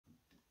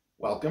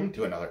Welcome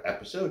to another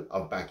episode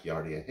of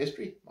Backyardia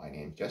History. My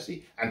name's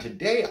Jesse, and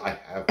today I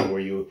have for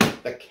you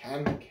the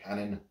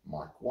Cannon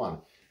Mark I.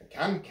 The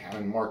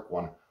Cannon Mark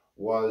I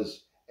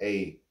was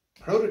a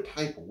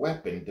prototype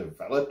weapon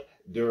developed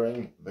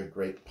during the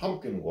Great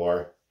Pumpkin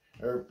War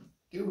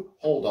to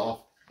hold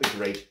off the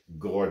Great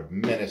Gourd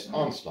Menace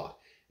onslaught.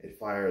 It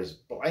fires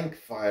blank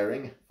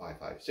firing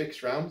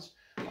 5.56 rounds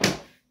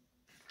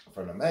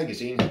from a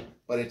magazine,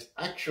 but it's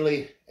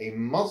actually a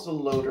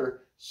muzzleloader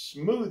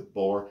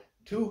smoothbore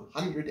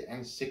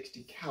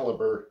 260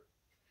 caliber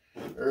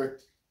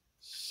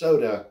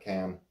soda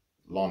can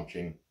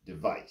launching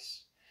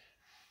device.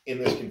 In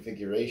this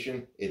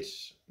configuration,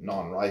 it's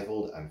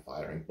non-rifled and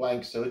firing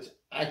blanks, so it's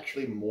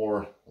actually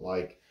more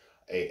like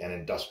an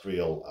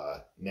industrial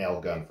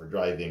nail gun for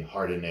driving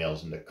harder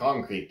nails into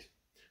concrete,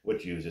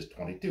 which uses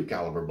 22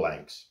 caliber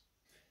blanks.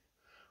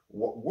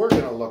 What we're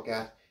going to look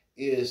at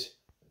is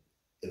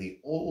the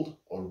old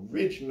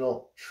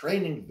original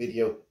training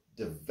video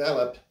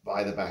developed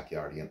by the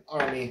Backyardian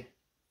Army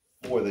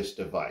for this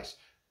device.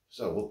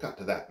 So we'll cut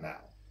to that now.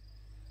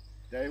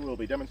 Today we'll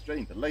be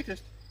demonstrating the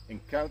latest in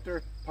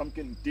counter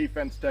pumpkin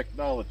defense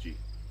technology,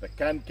 the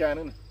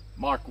Cannon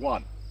Mark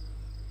I.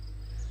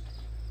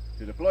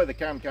 To deploy the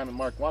Cannon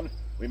Mark I,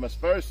 we must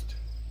first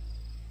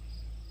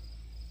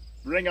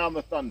bring on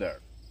the thunder.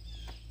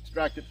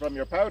 Extract it from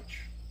your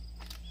pouch,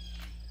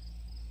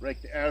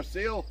 break the air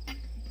seal,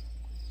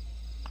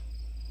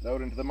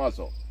 load into the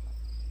muzzle.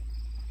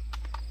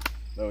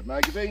 Load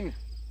magazine.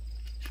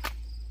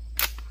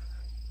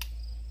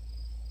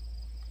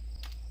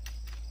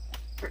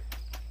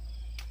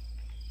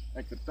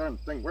 Make the darn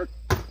thing work.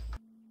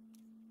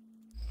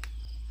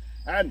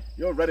 And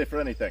you're ready for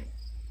anything.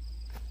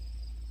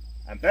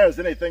 And there's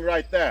anything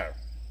right there.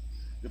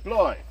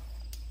 Deploy.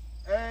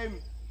 Aim.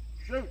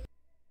 Shoot.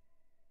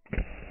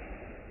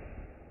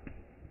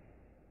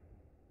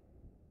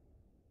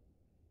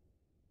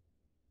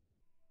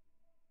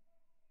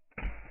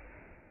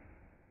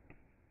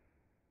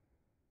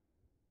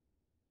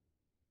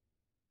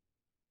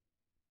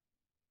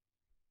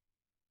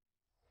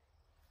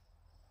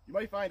 You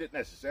may find it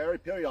necessary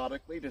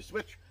periodically to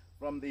switch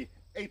from the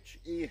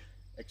HE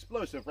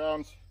explosive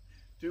rounds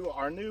to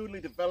our newly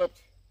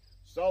developed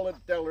solid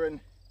Delrin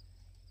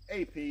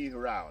AP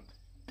round.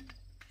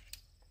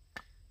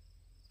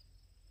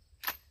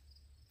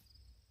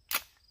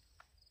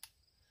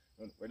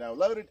 We're now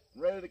loaded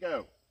and ready to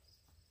go.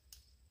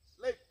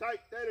 Sleep tight,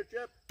 tater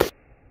chip.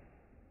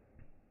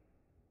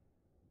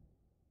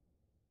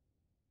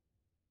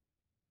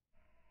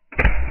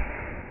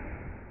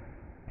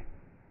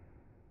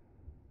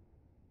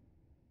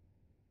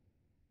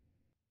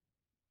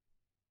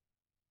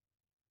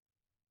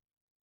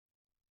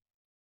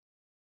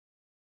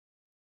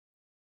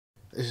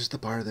 This is the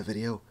part of the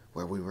video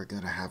where we were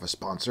going to have a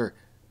sponsor,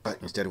 but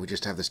instead we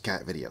just have this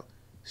cat video.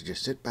 So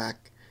just sit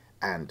back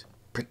and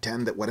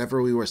pretend that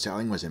whatever we were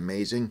selling was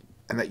amazing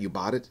and that you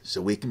bought it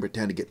so we can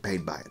pretend to get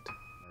paid by it.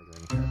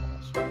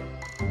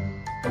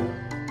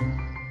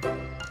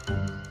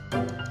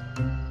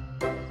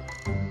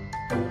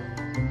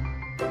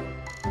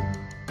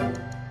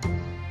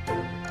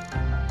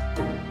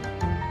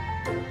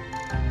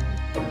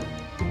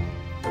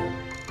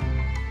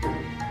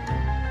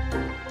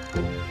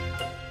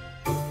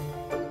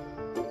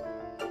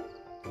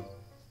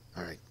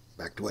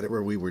 Back to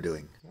whatever we were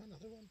doing.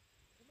 Another one.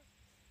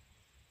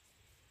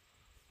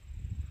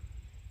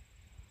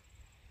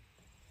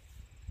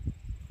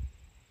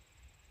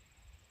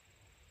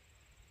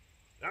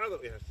 Now that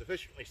we have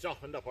sufficiently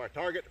softened up our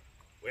target,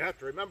 we have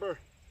to remember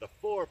the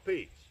 4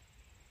 P's.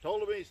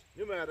 Ptolemy's,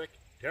 pneumatic,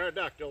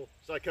 pterodactyl,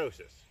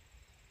 psychosis.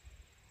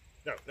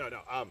 No.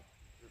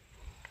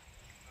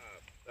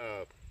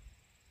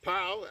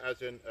 Pow,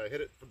 as in hit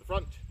it from the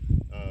front,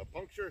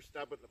 puncture,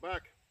 stab it in the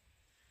back,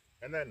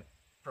 and then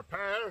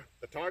prepare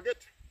the target.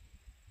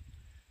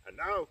 And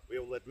now we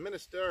will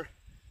administer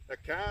a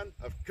can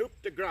of coup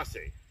de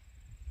grace.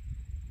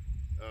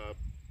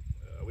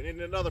 We need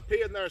another P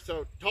in there,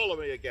 so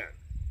Ptolemy again.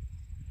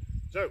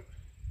 So,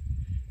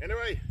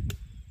 anyway,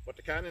 put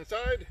the can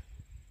inside.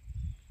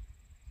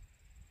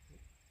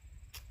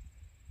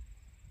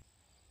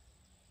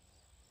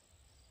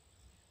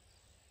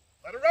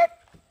 Let her up.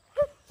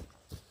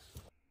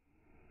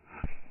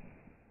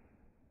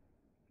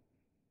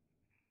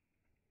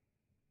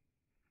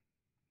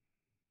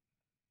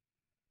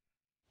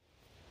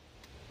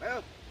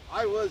 Well,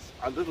 I was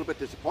a little bit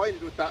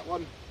disappointed with that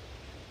one,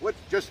 which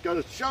just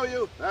goes to show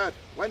you that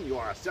when you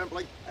are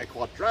assembling a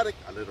quadratic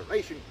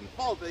alliteration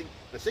involving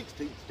the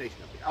 16th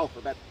station of the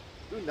alphabet,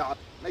 do not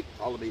make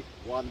Ptolemy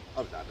one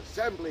of that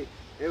assembly.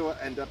 It will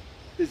end up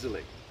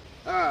fizzling.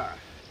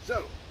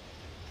 So,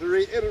 to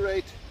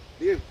reiterate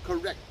the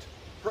correct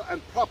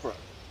and proper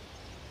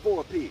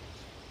 4 P's.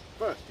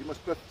 First, you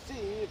must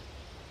perceive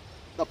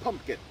the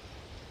pumpkin.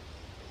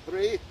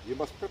 3, you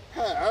must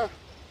prepare.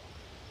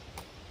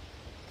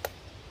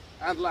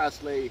 And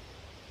lastly,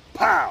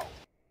 pow!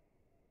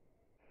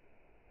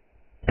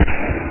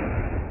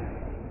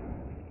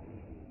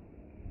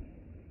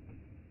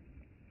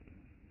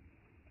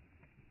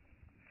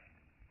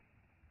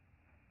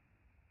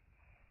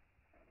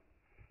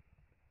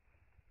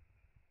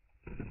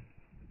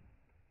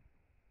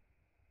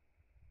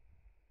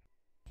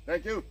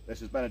 Thank you. This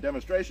has been a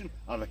demonstration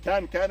of the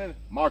Can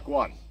Mark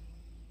 1.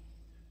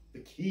 The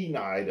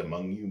keen-eyed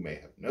among you may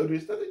have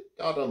noticed that it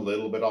got a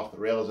little bit off the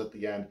rails at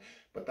the end,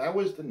 but that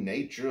was the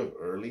nature of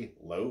early,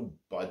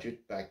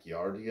 low-budget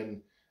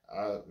Backyardian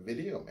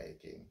video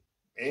making.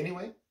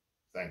 Anyway,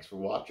 thanks for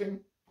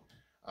watching,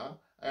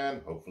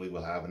 and hopefully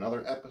we'll have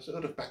another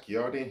episode of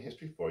Backyardian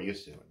history for you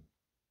soon.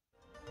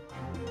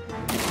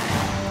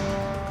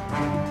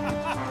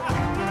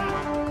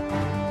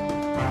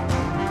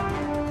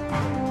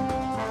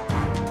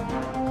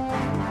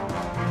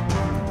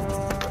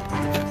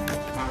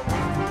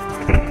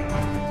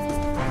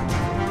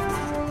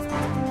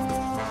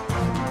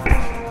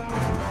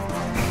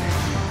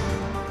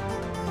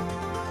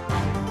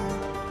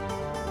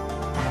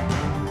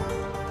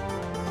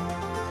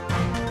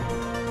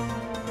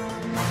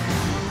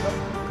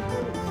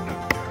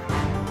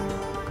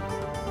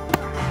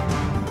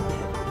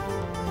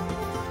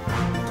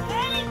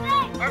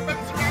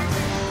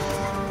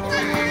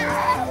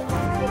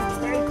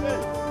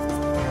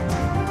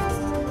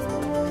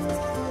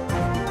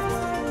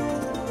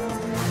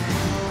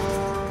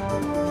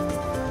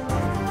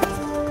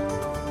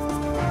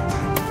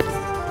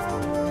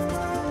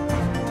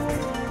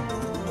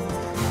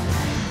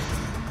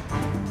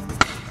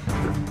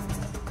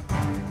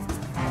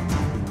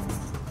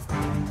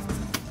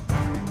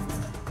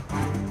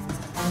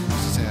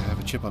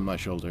 Chip on my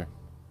shoulder.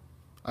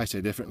 I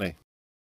say differently.